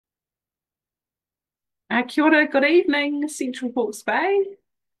Kia ora, good evening, Central Hawke's Bay.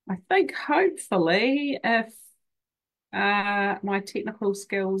 I think hopefully if my technical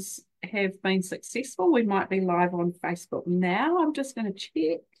skills have been successful, we might be live on Facebook now. I'm just going to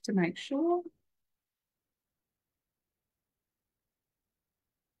check to make sure.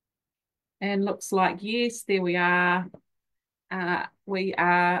 And looks like, yes, there we are. We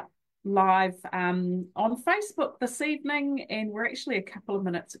are live on Facebook this evening, and we're actually a couple of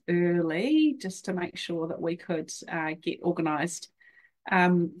minutes early just to make sure that we could get organised.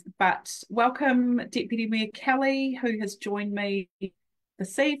 But welcome, Deputy Mayor Kelly, who has joined me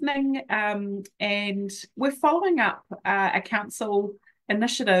this evening. And we're following up a council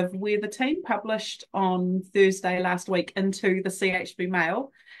initiative where the team published on Thursday last week into the CHB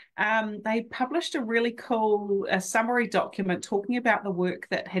Mail. They published a really cool summary document talking about the work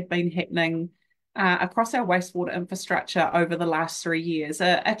that had been happening across our wastewater infrastructure over the last 3 years,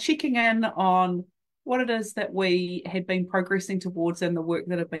 checking in on what it is that we had been progressing towards and the work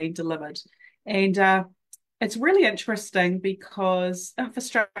that had been delivered. And it's really interesting because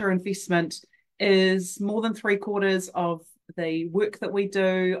infrastructure investment is more than 3/4 of the work that we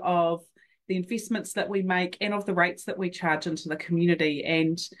do, of the investments that we make, and of the rates that we charge into the community.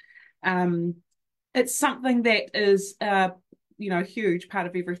 And it's something that is a huge part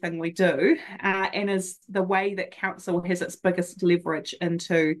of everything we do, and is the way that council has its biggest leverage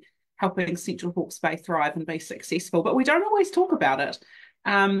into helping Central Hawke's Bay thrive and be successful. But we don't always talk about it.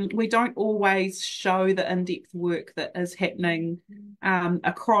 We don't always show the in-depth work that is happening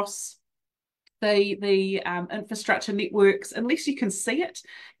across the infrastructure networks, unless you can see it.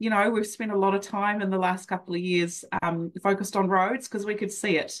 We've spent a lot of time in the last couple of years focused on roads because we could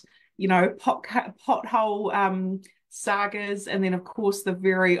see it. Pothole sagas, and then of course the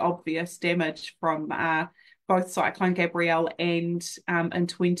very obvious damage from both Cyclone Gabrielle and in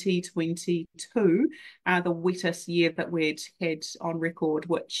 2022, the wettest year that we'd had on record,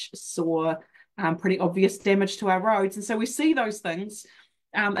 which saw pretty obvious damage to our roads. And so we see those things.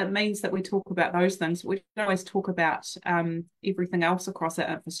 It means that we talk about those things. We don't always talk about everything else across our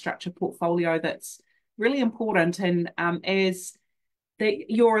infrastructure portfolio that's really important. And as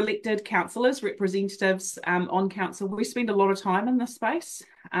your elected councillors, representatives on council, we spend a lot of time in this space,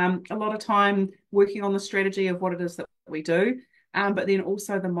 a lot of time working on the strategy of what it is that we do, but then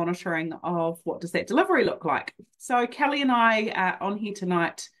also the monitoring of what does that delivery look like. So Kelly and I are on here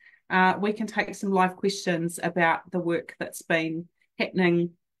tonight. We can take some live questions about the work that's been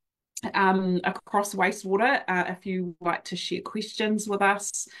happening across wastewater, if you like to share questions with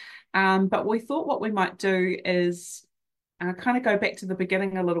us. But we thought what we might do is kind of go back to the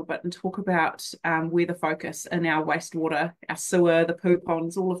beginning a little bit and talk about where the focus in our wastewater, our sewer, the poo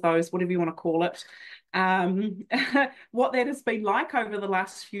ponds, all of those, whatever you want to call it, what that has been like over the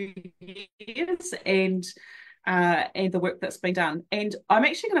last few years, and the work that's been done. And I'm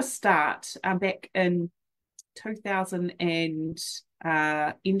actually going to start back in 2000 and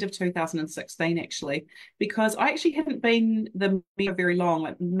end of 2016 actually, because I actually hadn't been the mayor very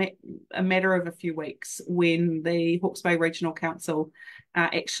long, a matter of a few weeks, when the Hawke's Bay Regional Council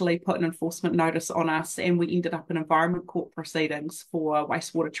actually put an enforcement notice on us, and we ended up in environment court proceedings for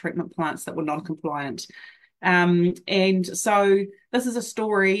wastewater treatment plants that were non-compliant. And so this is a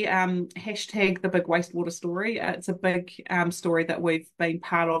story, hashtag the big wastewater story. It's a big story that we've been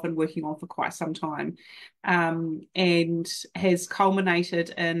part of and working on for quite some time, and has culminated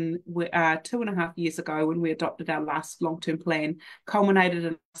in 2.5 years ago, when we adopted our last long-term plan, culminated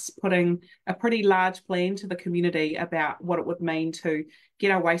in us putting a pretty large plan to the community about what it would mean to get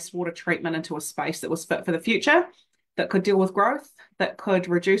our wastewater treatment into a space that was fit for the future, that could deal with growth, that could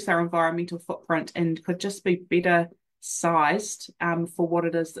reduce our environmental footprint, and could just be better sized for what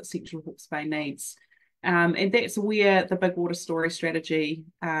it is that Central Hawke's Bay needs. And that's where the big water story strategy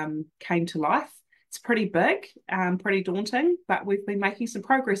came to life. It's pretty big, pretty daunting, but we've been making some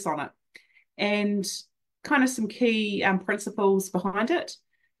progress on it. And kind of some key principles behind it.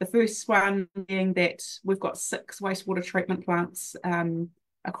 The first one being that we've got 6 wastewater treatment plants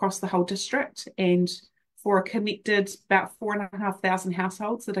across the whole district, and for a connected, about 4,500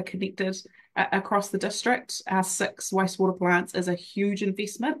 households that are connected across the district, 6 wastewater plants is a huge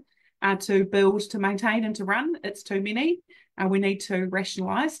investment to build, to maintain, and to run. It's too many. We need to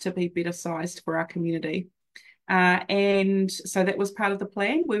rationalise to be better sized for our community. And so that was part of the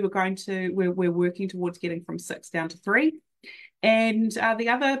plan. We're working towards getting from 6 down to 3. And the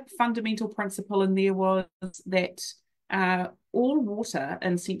other fundamental principle in there was that all water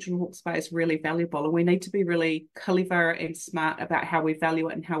in Central Hawke's Bay is really valuable, and we need to be really clever and smart about how we value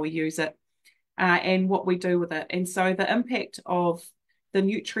it and how we use it, and what we do with it. And so the impact of the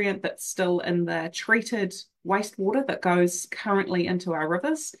nutrient that's still in the treated wastewater that goes currently into our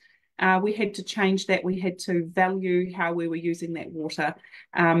rivers. We had to change that. We had to value how we were using that water.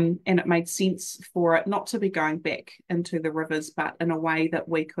 And it made sense for it not to be going back into the rivers, but in a way that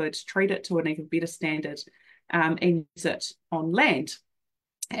we could treat it to an even better standard and use it on land.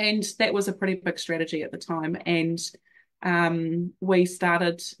 And that was a pretty big strategy at the time. And we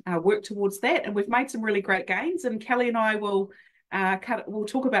started work towards that, and we've made some really great gains. And Kelly and I will we'll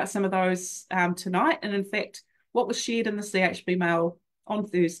talk about some of those tonight. And in fact, what was shared in the CHB Mail on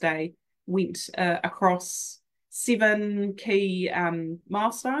Thursday went across 7 key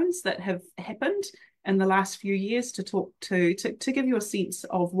milestones that have happened in the last few years to give you a sense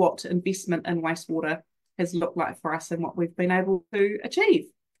of what investment in wastewater has looked like for us and what we've been able to achieve.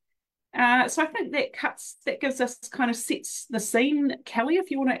 So I think that gives us kind of sets the scene. Kelly, if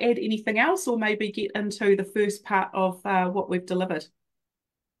you want to add anything else, or maybe get into the first part of what we've delivered.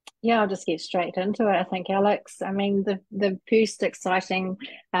 Yeah, I'll just get straight into it. I think, Alex, I mean, the first exciting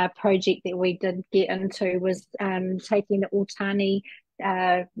project that we did get into was taking the Otani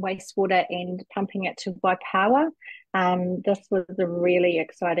wastewater and pumping it to Waipawa. This was a really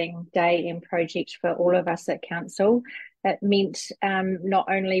exciting day and project for all of us at council. It meant not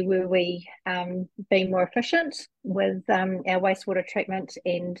only were we being more efficient with our wastewater treatment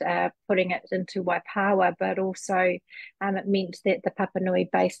and putting it into Waipawa, but also it meant that the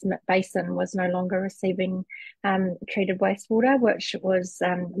Papanui Basin was no longer receiving treated wastewater, which was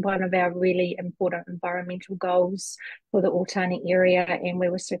one of our really important environmental goals for the Otani area, and we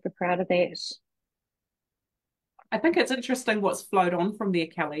were super proud of that. I think it's interesting what's flowed on from there,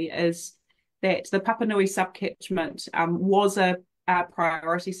 Kelly, is that the Papanui subcatchment was a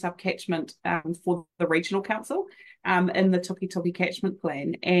priority subcatchment for the regional council in the Tukitoki catchment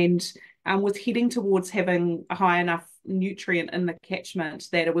plan, and was heading towards having a high enough nutrient in the catchment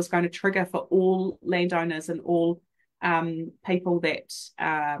that it was going to trigger for all landowners and all people that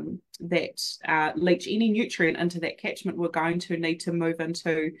leach any nutrient into that catchment were going to need to move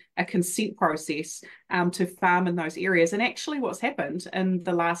into a consent process to farm in those areas. And actually what's happened in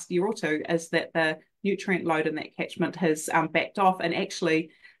the last year or two is that the nutrient load in that catchment has backed off, and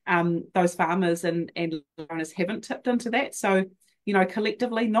actually those farmers and owners haven't tipped into that. So, you know,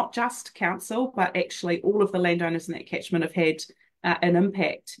 collectively, not just council, but actually all of the landowners in that catchment have had an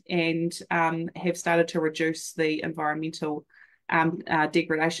impact and have started to reduce the environmental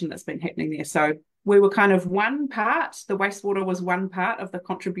degradation that's been happening there. So we were kind of one part, the wastewater was one part of the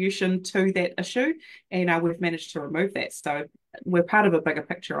contribution to that issue, and we've managed to remove that. So we're part of a bigger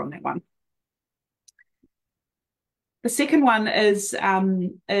picture on that one. The second one is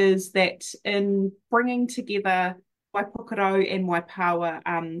that in bringing together Waipukaro and Waipawa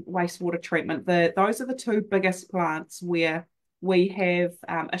wastewater treatment, those are the two biggest plants where we have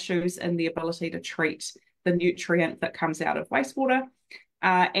issues in the ability to treat the nutrient that comes out of wastewater.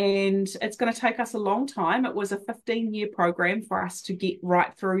 And it's going to take us a long time. It was a 15-year program for us to get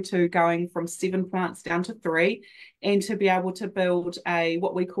right through to going from 7 plants down to 3, and to be able to build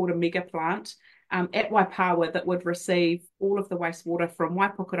what we called a mega plant at Waipawa that would receive all of the wastewater from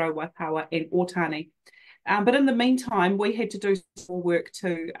Waipukaro, Waipawa and Otani. But in the meantime, we had to do some work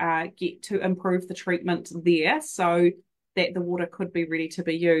to get to improve the treatment there so that the water could be ready to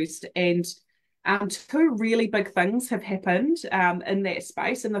be used. And two really big things have happened in that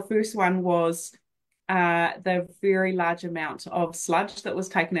space. And the first one was the very large amount of sludge that was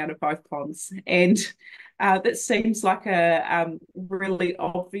taken out of both ponds. And that seems like a really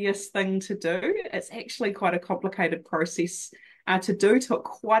obvious thing to do. It's actually quite a complicated process to do, took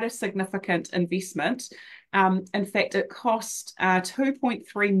quite a significant investment. In fact, it cost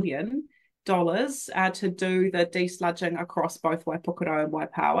 $2.3 million to do the desludging across both Waipukaro and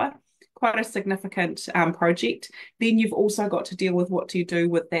Waipawa. Quite a significant project. Then you've also got to deal with what do you do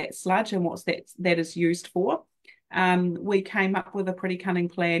with that sludge and what's that is used for. We came up with a pretty cunning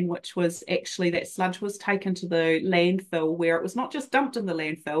plan, which was actually that sludge was taken to the landfill, where it was not just dumped in the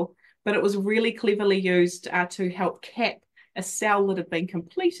landfill, but it was really cleverly used to help cap a cell that had been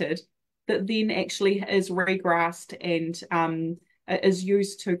completed, that then actually is regrassed and is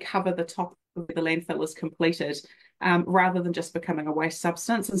used to cover the top of where the landfill is completed, rather than just becoming a waste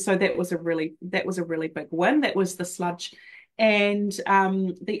substance. And so that was a really big win. That was the sludge. And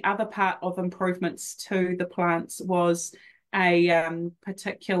the other part of improvements to the plants was a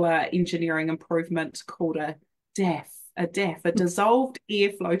particular engineering improvement called a DAF, a dissolved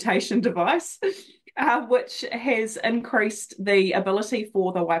air flotation device, which has increased the ability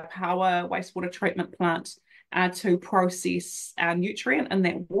for the Waipawa wastewater treatment plant to process nutrient in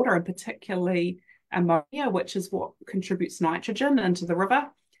that water, and particularly ammonia, which is what contributes nitrogen into the river.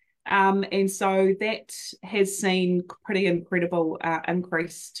 And so that has seen pretty incredible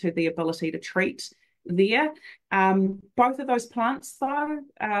increase to the ability to treat there. Both of those plants, though,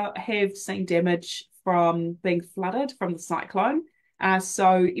 have seen damage from being flooded from the cyclone.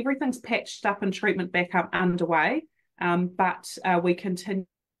 So everything's patched up and treatment back up underway, but we continue to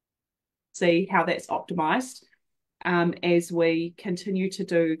see how that's optimised as we continue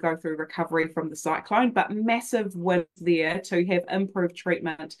to go through recovery from the cyclone. But massive wins there to have improved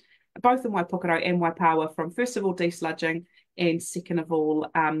treatment, both in Waipokoro and Waipawa, from first of all desludging, and second of all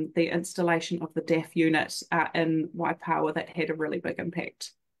the installation of the DAF unit in Waipawa that had a really big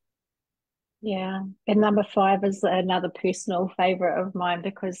impact. Yeah, and number five is another personal favourite of mine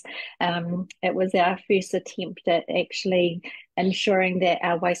because it was our first attempt at actually ensuring that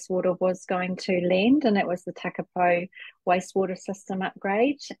our wastewater was going to land, and it was the Takapo wastewater system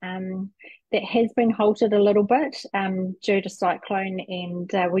upgrade. That has been halted a little bit due to cyclone,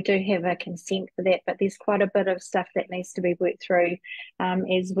 and we do have a consent for that, but there's quite a bit of stuff that needs to be worked through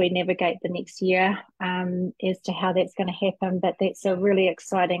as we navigate the next year as to how that's going to happen. But that's a really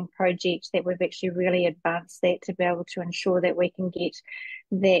exciting project that we've actually really advanced that to be able to ensure that we can get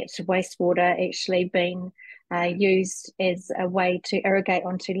that wastewater actually being used as a way to irrigate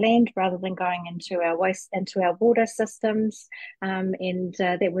onto land rather than going into our water systems. And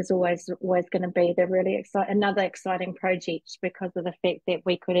that was always going to be the another exciting project because of the fact that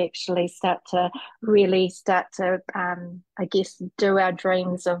we could actually start to I guess, do our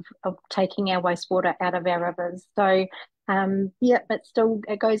dreams of taking our wastewater out of our rivers. So yeah,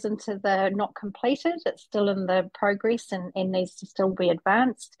 it goes into the not completed. It's still in the progress and needs to still be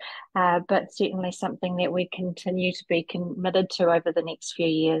advanced, but certainly something that we continue to be committed to over the next few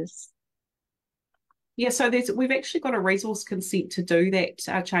years. Yeah, so we've actually got a resource consent to do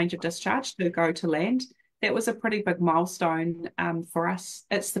that change of discharge to go to land. That was a pretty big milestone for us.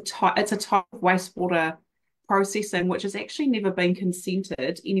 It's a type of wastewater processing which has actually never been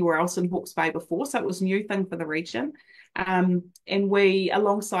consented anywhere else in Hawke's Bay before, so it was a new thing for the region. And we,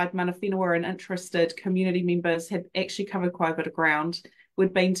 alongside mana whenua and interested community members, had actually covered quite a bit of ground.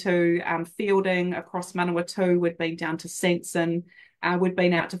 We'd been to fielding across Manawatu, we'd been down to Sanson, we'd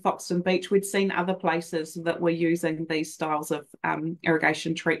been out to Foxton Beach. We'd seen other places that were using these styles of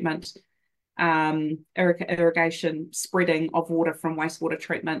irrigation treatment, irrigation spreading of water from wastewater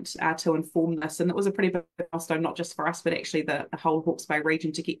treatment to inform this. And it was a pretty big milestone, not just for us, but actually the whole Hawke's Bay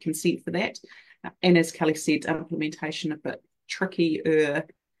region to get consent for that. And as Kelly said, implementation a bit trickier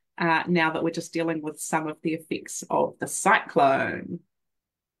now that we're just dealing with some of the effects of the cyclone.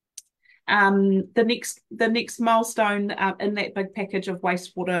 The next milestone in that big package of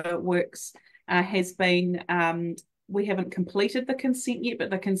wastewater works has been, we haven't completed the consent yet, but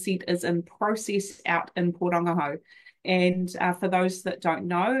the consent is in process out in Porongaho. And for those that don't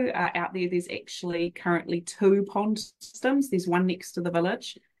know, out there's actually currently 2 pond systems. There's one next to the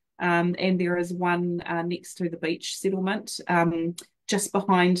village, and there is one next to the beach settlement, just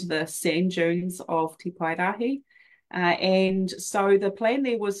behind the sand dunes of Te Pairahi. And so the plan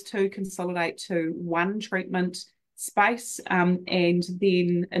there was to consolidate to one treatment space, and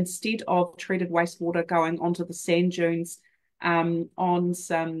then instead of treated wastewater going onto the sand dunes on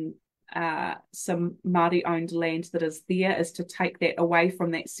some Māori owned land that is there, is to take that away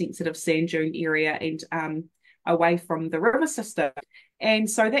from that sensitive sand dune area and away from the river system. And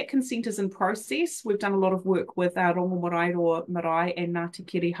so that consent is in process. We've done a lot of work with Rongo Marae and Ngāti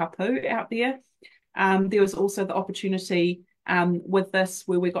Keri Hapu out there. There was also the opportunity with this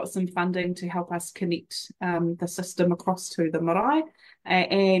where we got some funding to help us connect the system across to the marae.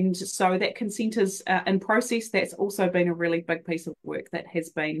 And so that consent is in process. That's also been a really big piece of work that has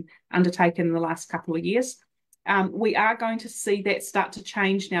been undertaken in the last couple of years. We are going to see that start to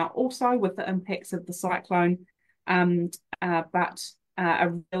change now also with the impacts of the cyclone, but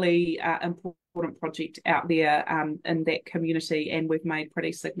a really important project out there in that community, and we've made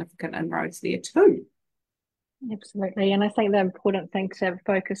pretty significant inroads there too. Absolutely, and I think the important thing to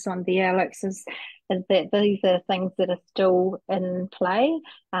focus on there, Alex, is that these are things that are still in play,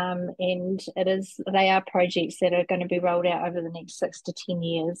 and they are projects that are going to be rolled out over the next 6 to 10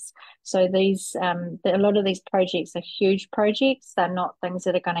 years. So a lot of these projects are huge projects. They're not things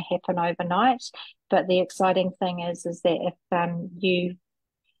that are going to happen overnight. But the exciting thing is that if you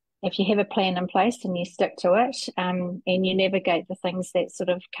if you have a plan in place and you stick to it, and you navigate the things that sort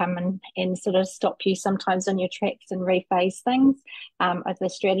of come and sort of stop you sometimes in your tracks and rephase things, the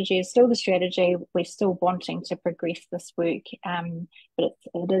strategy is still the strategy. We're still wanting to progress this work, but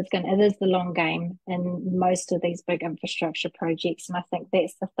it is the long game in most of these big infrastructure projects, and I think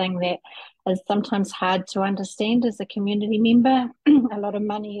that's the thing that is sometimes hard to understand as a community member. A lot of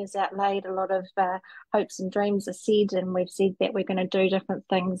money is outlaid, a lot of hopes and dreams are said, and we've said that we're going to do different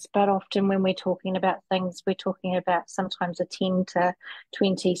things. But often when we're talking about things, we're talking about sometimes a 10 to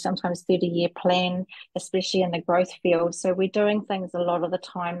 20, sometimes 30-year plan, especially in the growth field. So we're doing things a lot of the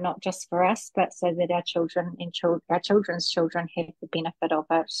time, not just for us, but so that our children and our children's children have the benefit of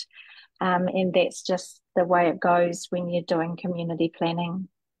it. And that's just the way it goes when you're doing community planning.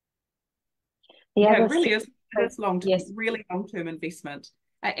 The Yeah, other, it really is. It is yes, really long-term investment.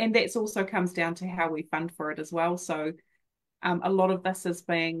 And that's also comes down to how we fund for it as well. So a lot of this is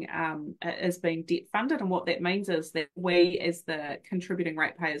being debt funded, and what that means is that we, as the contributing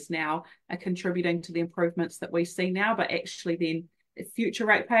ratepayers now, are contributing to the improvements that we see now, but actually then future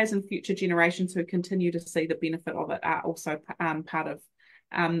ratepayers and future generations who continue to see the benefit of it are also part of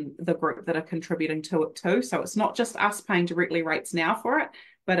the group that are contributing to it too. So it's not just us paying directly rates now for it,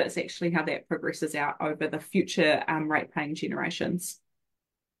 but it's actually how that progresses out over the future rate paying generations.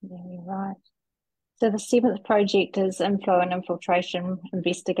 yeah, you're right. So the seventh project is inflow and infiltration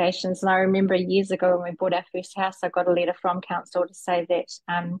investigations. And I remember years ago when we bought our first house, I got a letter from council to say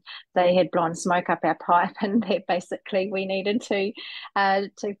that they had blown smoke up our pipe, and that basically we needed to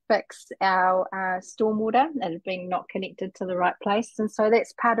fix our stormwater that had been not connected to the right place. And so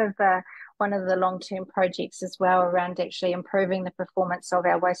that's part of one of the long-term projects as well, around actually improving the performance of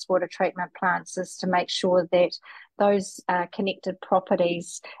our wastewater treatment plants, is to make sure that those connected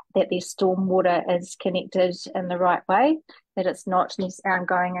properties, that their stormwater is connected in the right way, that it's not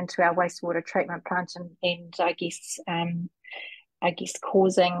going into our wastewater treatment plant and I guess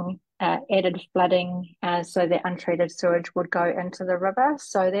causing added flooding, so that untreated sewage would go into the river.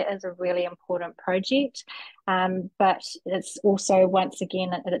 So that is a really important project. But it's also, once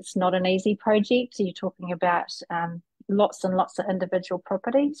again, it's not an easy project. You're talking about lots and lots of individual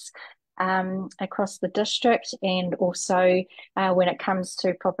properties across the district, and also when it comes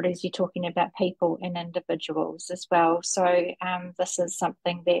to properties, you're talking about people and individuals as well. So this is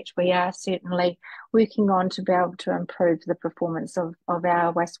something that we are certainly working on to be able to improve the performance of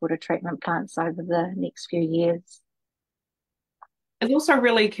our wastewater treatment plants over the next few years. It's also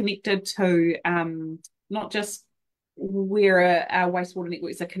really connected to not just where our wastewater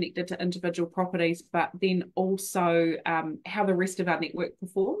networks are connected to individual properties, but then also how the rest of our network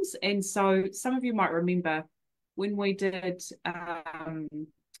performs. And so some of you might remember when we did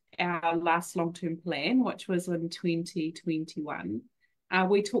our last long-term plan, which was in 2021,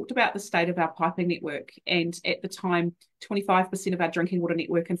 we talked about the state of our piping network. And at the time, 25% of our drinking water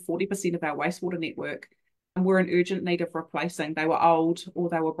network and 40% of our wastewater network were in urgent need of replacing. They were old, or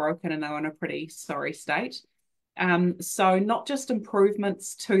they were broken, and they were in a pretty sorry state. So not just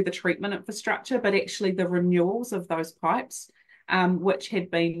improvements to the treatment infrastructure, but actually the renewals of those pipes, which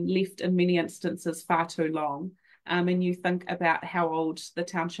had been left in many instances far too long. And you think about how old the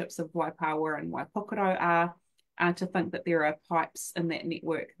townships of Waipawa and Waipokoro are, to think that there are pipes in that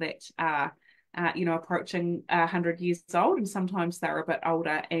network that are, approaching 100 years old, and sometimes they're a bit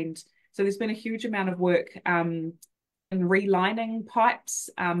older. And so there's been a huge amount of work in relining pipes,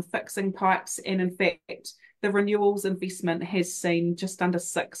 fixing pipes, and in fact, the renewals investment has seen just under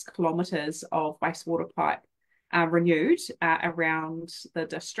 6 kilometres of wastewater pipe renewed around the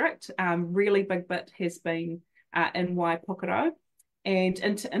district. Really big bit has been in Waipokoro.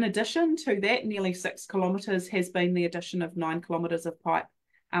 And in addition to that, nearly 6 kilometres has been the addition of 9 kilometres of pipe,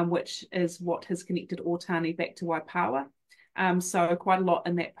 which is what has connected Otani back to Waipawa. So quite a lot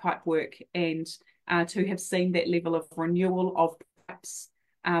in that pipe work, and to have seen that level of renewal of pipes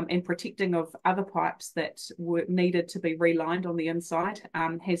and protecting of other pipes that were needed to be relined on the inside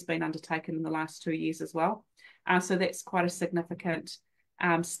has been undertaken in the last 2 years as well. So that's quite a significant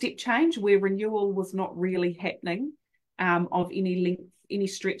step change, where renewal was not really happening of any length, any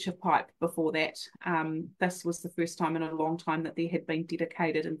stretch of pipe before that. This was the first time in a long time that there had been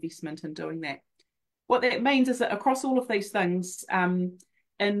dedicated investment in doing that. What that means is that across all of these things,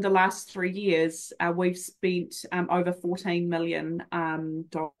 in the last 3 years, we've spent over $14 million on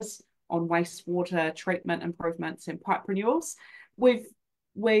wastewater treatment improvements and pipe renewals. We've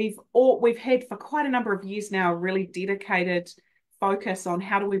had for quite a number of years now a really dedicated focus on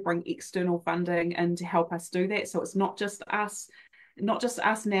how do we bring external funding in to help us do that. So it's not just us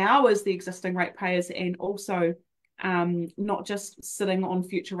now as the existing ratepayers, and also not just sitting on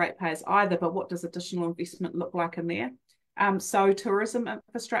future ratepayers either, but what does additional investment look like in there? So tourism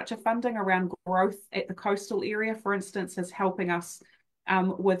infrastructure funding around growth at the coastal area, for instance, is helping us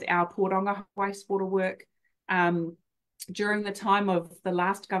with our Portonga wastewater work. During the time of the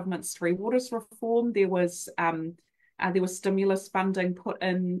last government's Three Waters reform, there was stimulus funding put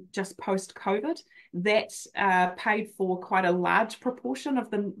in just post-COVID that paid for quite a large proportion of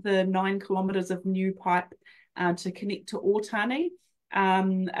the 9 kilometres of new pipe to connect to Otani.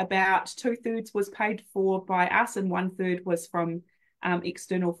 About 2/3 was paid for by us and 1/3 was from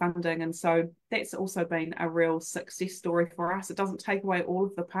external funding. And so that's also been a real success story for us. It doesn't take away all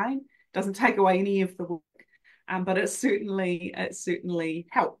of the pain, doesn't take away any of the work, but it certainly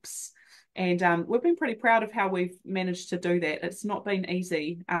helps. And we've been pretty proud of how we've managed to do that. It's not been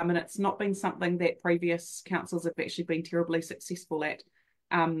easy, and it's not been something that previous councils have actually been terribly successful at.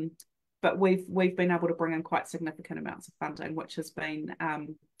 But we've been able to bring in quite significant amounts of funding, which has been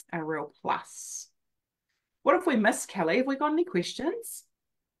a real plus. What have we missed, Kelly? Have we got any questions?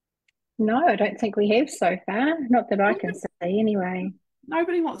 No, I don't think we have so far. Not that I can see anyway.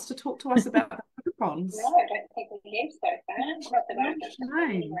 Nobody wants to talk to us about the coupons. No, I don't think we have so far. Not that I can see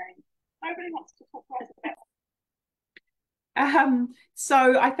anyway. Nobody wants to talk to us about.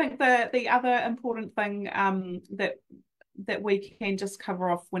 So I think the other important thing that we can just cover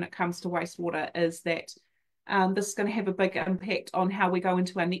off when it comes to wastewater is that this is going to have a big impact on how we go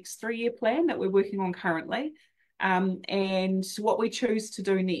into our next 3-year plan that we're working on currently, and what we choose to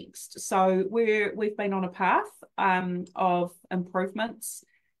do next. So we've been on a path of improvements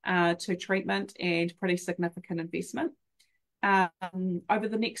to treatment and pretty significant investment. Over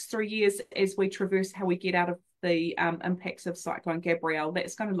the next 3 years, as we traverse how we get out of the impacts of Cyclone Gabrielle,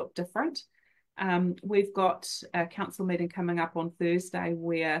 that's going to look different. We've got a council meeting coming up on Thursday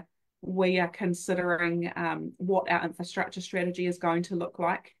where we are considering what our infrastructure strategy is going to look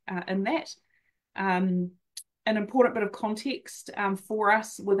like in that. An important bit of context for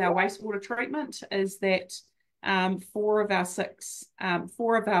us with our wastewater treatment is that 4 of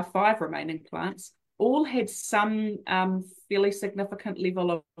our 5 remaining plants all had some fairly significant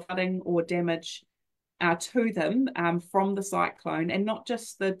level of flooding or damage to them from the cyclone, and not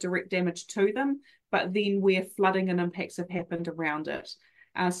just the direct damage to them, but then where flooding and impacts have happened around it.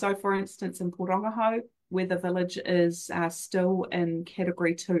 So for instance, in Portonga, where the village is still in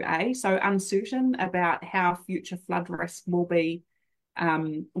category 2A, so uncertain about how future flood risk will be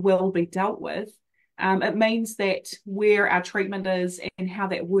dealt with. It means that where our treatment is and how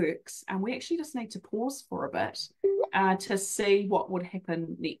that works, we actually just need to pause for a bit to see what would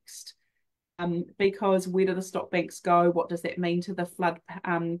happen next. Because where do the stock banks go? What does that mean to the flood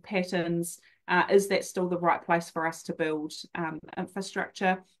patterns? Is that still the right place for us to build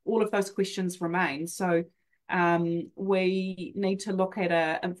infrastructure? All of those questions remain. So we need to look at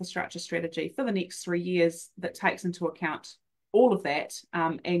an infrastructure strategy for the next 3 years that takes into account all of that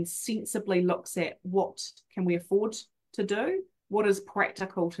and sensibly looks at what can we afford to do, what is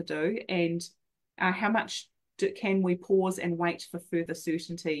practical to do, and how much can we pause and wait for further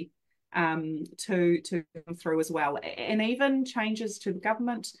certainty to come through as well. And even changes to the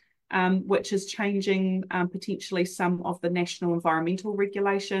government, which is changing potentially some of the national environmental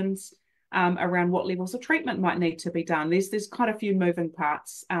regulations around what levels of treatment might need to be done. There's quite a few moving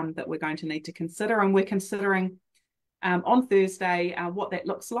parts that we're going to need to consider, and we're considering on Thursday what that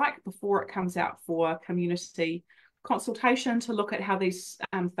looks like before it comes out for community consultation to look at how these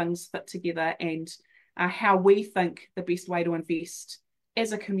things fit together and how we think the best way to invest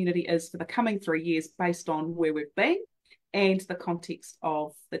as a community is for the coming 3 years based on where we've been and the context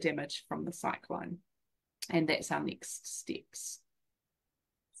of the damage from the cyclone. And that's our next steps.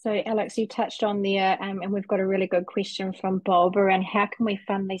 So Alex, you touched on there, and we've got a really good question from Bob around how can we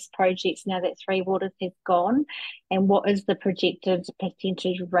fund these projects now that Three Waters has gone, and what is the projected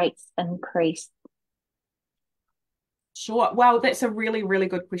percentage rates increase? Sure. Well, that's a really, really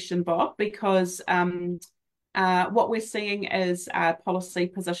good question, Bob, because what we're seeing is a policy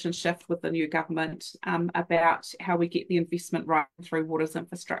position shift with the new government about how we get the investment right through waters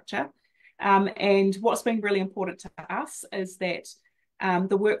infrastructure. And what's been really important to us is that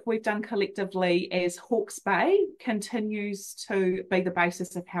the work we've done collectively as Hawke's Bay continues to be the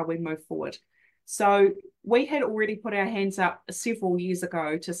basis of how we move forward. So we had already put our hands up several years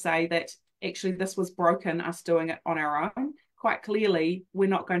ago to say that actually this was broken, us doing it on our own. Quite clearly, we're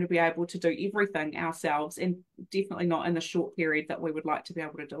not going to be able to do everything ourselves, and definitely not in the short period that we would like to be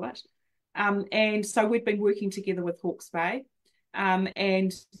able to do it. And so we've been working together with Hawke's Bay,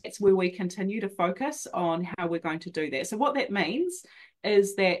 and it's where we continue to focus on how we're going to do that. So what that means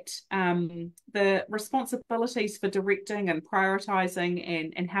is that the responsibilities for directing and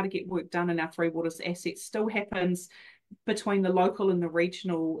prioritising and how to get work done in our Three Waters assets still happens between the local and the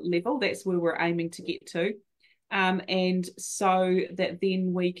regional level. That's where we're aiming to get to. And so that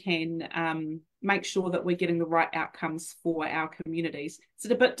then we can make sure that we're getting the right outcomes for our communities. It's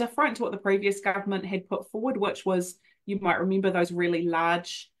a bit different to what the previous government had put forward, which was, you might remember, those really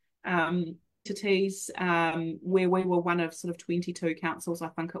large entities where we were one of sort of 22 councils, I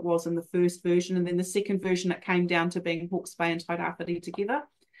think it was, in the first version. And then the second version, it came down to being Hawke's Bay and Tairāwhiti together.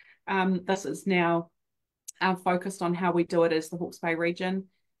 This is now focused on how we do it as the Hawke's Bay region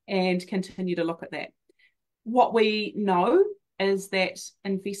and continue to look at that. What we know is that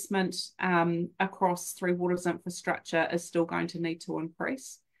investment across Three Waters infrastructure is still going to need to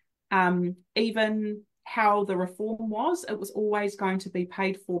increase. Even how the reform was, it was always going to be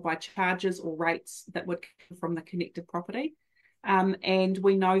paid for by charges or rates that would come from the connected property. And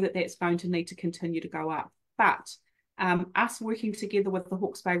we know that that's going to need to continue to go up. But us working together with the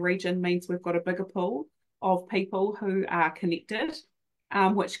Hawke's Bay region means we've got a bigger pool of people who are connected,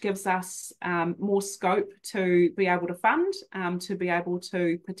 which gives us more scope to be able to fund, to be able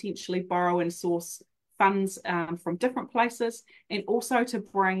to potentially borrow and source funds from different places, and also to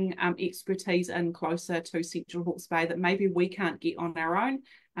bring expertise in closer to Central Hawke's Bay that maybe we can't get on our own,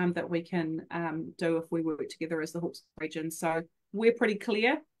 that we can do if we work together as the Hawke's Bay region. So we're pretty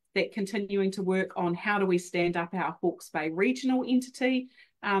clear that continuing to work on how do we stand up our Hawke's Bay regional entity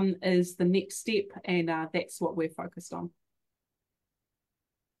is the next step, and that's what we're focused on.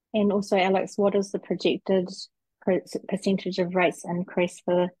 And also, Alex, what is the projected percentage of rates increase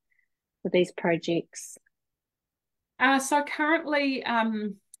for these projects? So currently,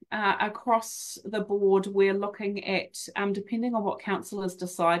 across the board, we're looking at, depending on what councillors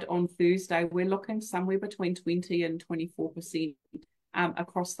decide on Thursday, we're looking somewhere between 20 and 24%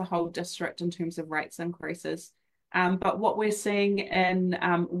 across the whole district in terms of rates increases. But what we're seeing in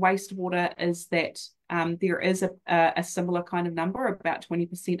wastewater is that there is a similar kind of number, about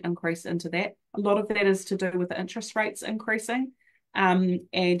 20% increase into that. A lot of that is to do with the interest rates increasing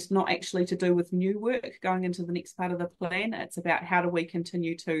and not actually to do with new work going into the next part of the plan. It's about how do we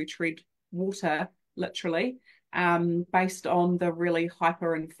continue to tread water, literally, based on the really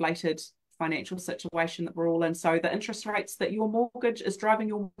hyperinflated financial situation that we're all in. So the interest rates that your mortgage is driving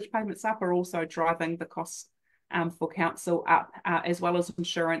your mortgage payments up are also driving the costs for council up, as well as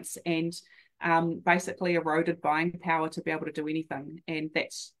insurance and basically eroded buying power to be able to do anything. And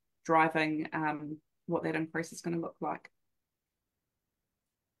that's driving what that increase is going to look like.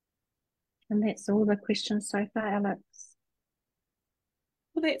 And that's all the questions so far, Alex.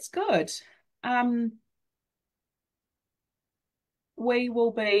 Well, that's good. We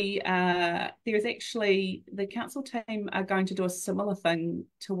will be, there's actually, the council team are going to do a similar thing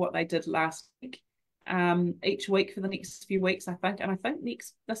to what they did last week. Each week for the next few weeks, I think. And I think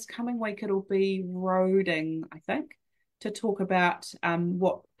this coming week it'll be roading, I think, to talk about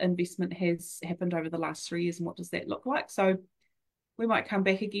what investment has happened over the last 3 years and what does that look like. So we might come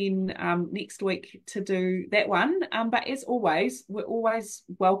back again next week to do that one. But as always, we always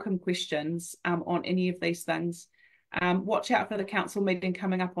welcome questions on any of these things. Watch out for the council meeting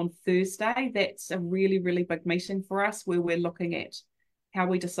coming up on Thursday. That's a really, really big meeting for us where we're looking at how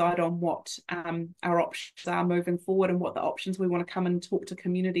we decide on what our options are moving forward and what the options we want to come and talk to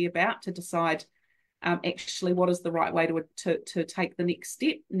community about to decide actually what is the right way to take the next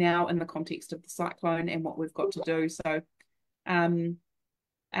step now in the context of the cyclone and what we've got to do. So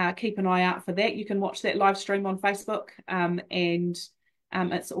keep an eye out for that. You can watch that live stream on Facebook and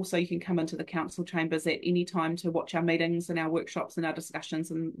it's also, you can come into the council chambers at any time to watch our meetings and our workshops and our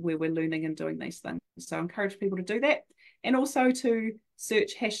discussions and where we're learning and doing these things. So I encourage people to do that. And also to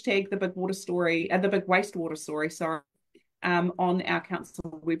search hashtag the big wastewater story, on our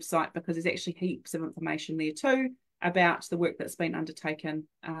council website, because there's actually heaps of information there too about the work that's been undertaken.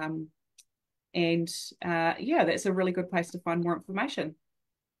 Yeah, that's a really good place to find more information.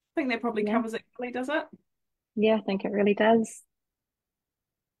 I think that probably covers it, does it? Yeah, I think it really does.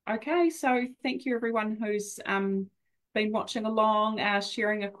 Okay, so thank you everyone who's been watching along,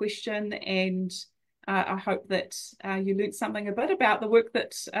 sharing a question, and I hope that you learnt something a bit about the work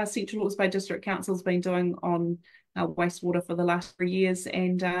that Central Hawke's Bay District Council has been doing on wastewater for the last 3 years,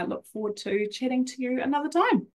 and look forward to chatting to you another time.